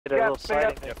did a little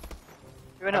sliding. Yep.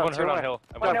 Everyone hurt on hill.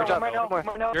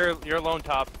 You're alone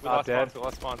top. We lost spawns. We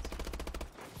lost spawns.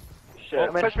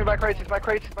 Shit, push me by crates, by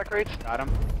crates. Got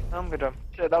him. Good job.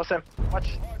 Shit, that was him.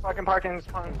 Watch, fucking parking,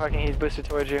 he's boosted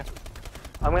towards you.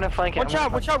 I'm gonna flank him.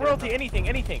 Watch out, royalty,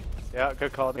 anything. Yeah,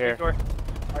 good call. Here.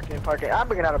 Parking. I'm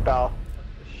bringing out a bell.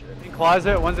 In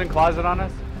closet, one's in closet on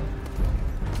us.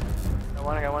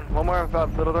 I got one. One more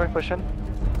little door, push in.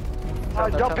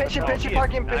 Don't pitch it,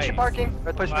 parking.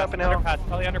 Red pushing up and hill.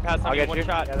 Probably underpass, I'll get one you.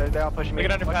 shot. Yeah, they're all pushing me.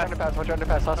 Make it underpass. Watch your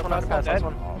underpass. Last one, last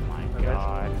one. Oh my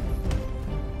god.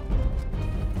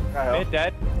 Mid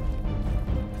dead.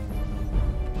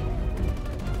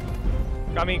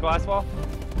 Got me in glass wall.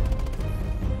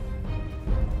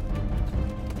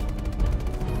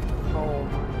 Oh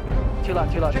my. Too loud.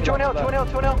 2-1-0. Good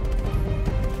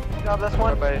job, that's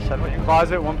one.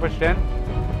 Closet, one pushed in.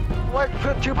 What?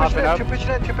 Two pushing in.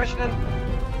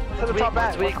 To the top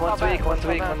back.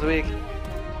 One's weak.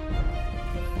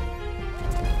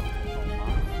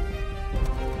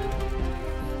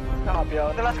 Top,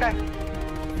 yo. The last guy.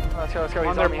 Let's go. He's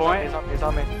on me. He's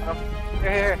on me.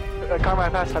 Here. Karma, I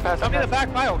passed. Got me in the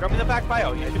back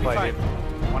bio. You should be fine.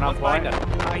 One on point.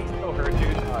 Ah, he's still hurt,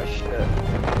 dude. Oh shit.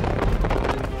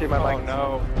 See my bike. Oh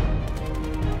no.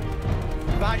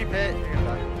 Behind you, Pit.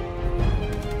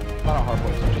 Not a hard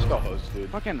place. Just go host, dude.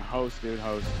 Fucking host, dude.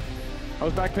 Host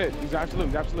back Pit. He's absolute.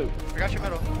 I got your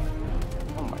middle.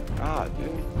 Oh my god,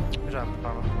 dude. Good job,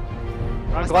 Karma.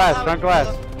 Front glass.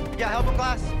 Yeah, help him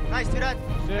glass. Nice, do that.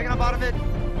 Picking up bottom mid.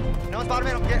 No one's bottom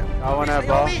mid. I'm getting. I want that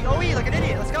ball. OE, like an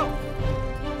idiot. Let's go.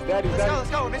 Let's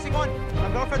go. We're missing one.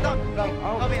 I'm going for a dunk.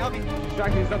 Oh. Help me.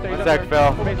 Distracted. He's up there. Zach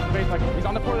fell. He's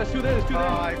on the floor. There's two there.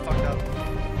 Oh, I fucked up.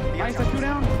 Nice. There's two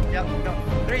down. Yep. Go.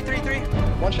 3.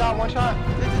 One shot. 2.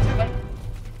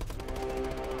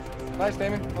 Nice,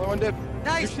 Damon. Another one dip.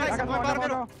 Nice. I'm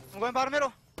going bottom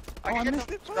middle. I can get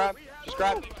Just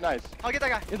grab. Nice. I'll get that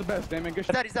guy. You're the best, Damon. Good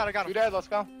He's shot. dead. I got him. You dead, let's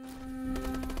go.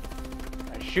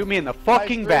 Shoot me in the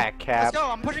fucking back, Cap. Let's go.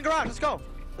 I'm pushing garage. Let's go.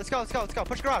 Push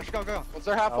garage. Go. What's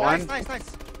their half One. Nice.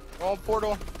 Roll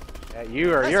portal. Yeah,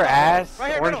 your Let's ass. go.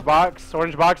 Right here,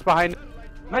 Orange box behind.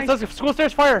 Nice. Let's go. School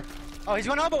stairs fire. Oh, he's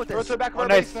going elbow with Throw it this. to the back of our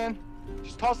nice. base, man.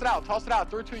 Just toss it out.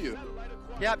 Throw it to you.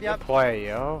 Yep. Good play,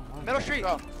 yo. Middle street.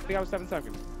 Go. I think I was 7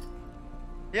 seconds.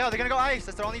 Yeah, they're gonna go ice.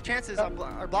 That's their only chances.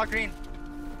 Or block green.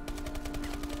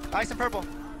 Ice and purple.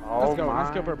 Oh Let's go. my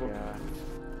Let's go purple. God.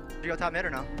 Do you go top mid or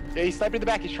no? Yeah, he's sniping in the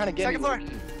back. He's trying to get Second me. floor.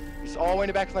 He's all the way in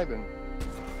the back sniping.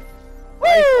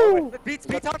 Woo! Beats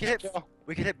top.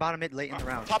 We can hit bottom mid late in the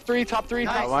round. Top three.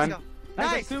 Nice. one. Let's go.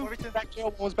 Nice, Nice. two. Over two. Back jail.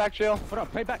 One was back jail. What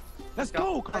up? Play back. Let's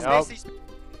go. Come Nice, on. nice.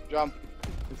 Jump.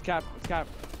 It's cap.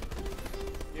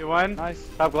 You won. Nice.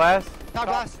 Top glass. Top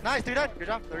glass. Nice, do that. Good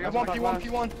job. There we go.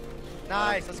 P1.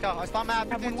 Nice. Let's go. I spawn map.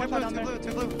 Have Two one down blue. there.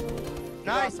 Two blue.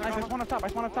 Nice. I just want to top.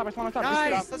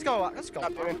 Nice. Let's go.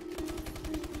 Stop, Damon.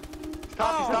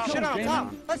 Oh, Stop. shit on Damon.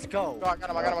 top. Let's go. Oh, I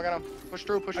got him. Push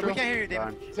through. We can't hear you,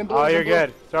 Damon. He's in blue. Oh, he's you're in blue.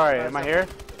 good. Sorry, am I here?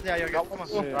 Yeah, you're good. Got Come one.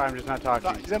 on. Sorry, I'm just not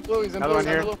talking. He's in blue. Another one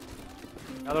here. Blue.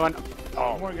 Another one.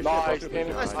 Oh, more good Nice, shit.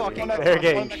 Damon. Let's fucking go. They're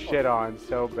getting shit on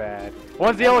so bad.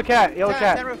 One's the yellow cat.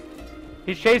 Roof.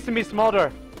 He's chasing me, small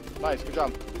door. Nice, good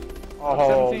job.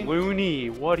 Oh, 17. Looney,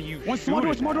 what are you One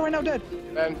shooting? small door right now, dead.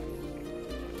 Ben.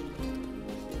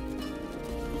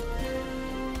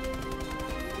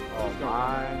 Oh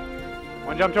my.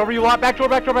 One jumped over you, lot. Back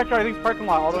door. I think it's parking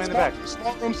lot, all the way in the back.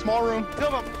 Small room. Two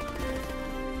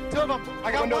of them.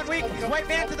 I got one weak. He's white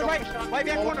van to the right. White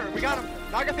van corner. We got him.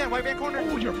 Naga fan, white van corner.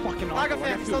 Oh, you're fucking Naga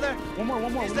fan, he's still there. One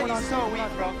more. He's so weak,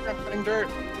 bro. I'm putting dirt.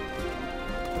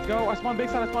 Let's go. I spawn big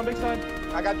side.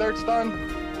 I got dirt stun.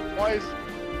 Twice.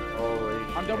 Holy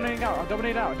I'm dominating out.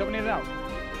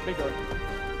 Big door.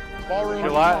 Small room.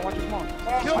 Your lot. Watch your small.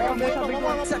 Kill I got one more.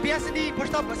 more. BS&D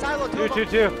pushed up a silo. Two.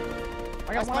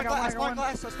 I Spawn got one.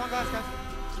 glass,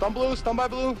 guys. Stun by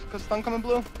blue, cause stun coming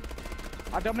blue.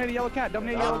 I dominated yellow cat.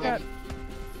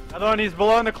 Another one, he's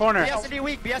below in the corner. BS&D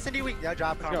weak. Yeah,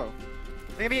 drop. Let's go.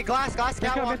 They're gonna be glass,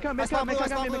 catwalk. Mid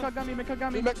cut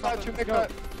got me. Two mid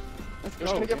cut. Let's They're go.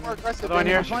 just gonna get more aggressive. Another one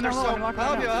here.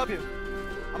 I'll help you.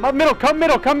 I'm up middle, come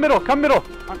middle. I'm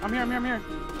here.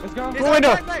 Let's go. Go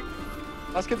window.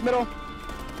 Last kid's middle.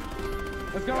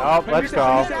 Let's go. Oh, let's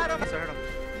go.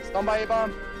 Stun by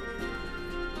A-bomb.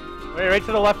 Wait, right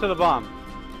to the left of the bomb.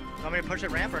 Want me to push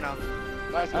it ramp or no?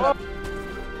 Nice. I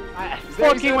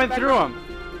fucking went through him.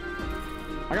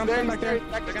 I got him back there.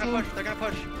 They're gonna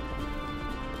push.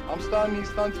 I'm stunned, he's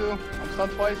stunned too. I'm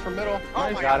stunned twice from middle.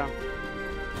 Oh my Got god. him.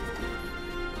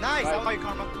 Nice. I saw you,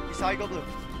 Karma. He saw you go blue.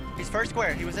 He's first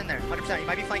square. He was in there. 100%. He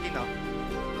might be flanking though.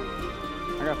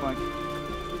 I got flank.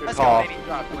 Good Let's call. go, baby.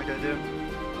 What am I gonna do?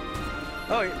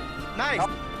 Oh, nice. Nice,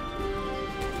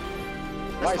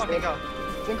 Let's fucking man. go.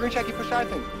 It's in green check, he pushed, I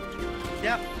think.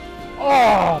 Yep.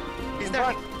 Oh, He's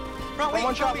there. Front weak.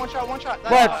 One shot.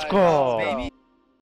 let's go. Baby.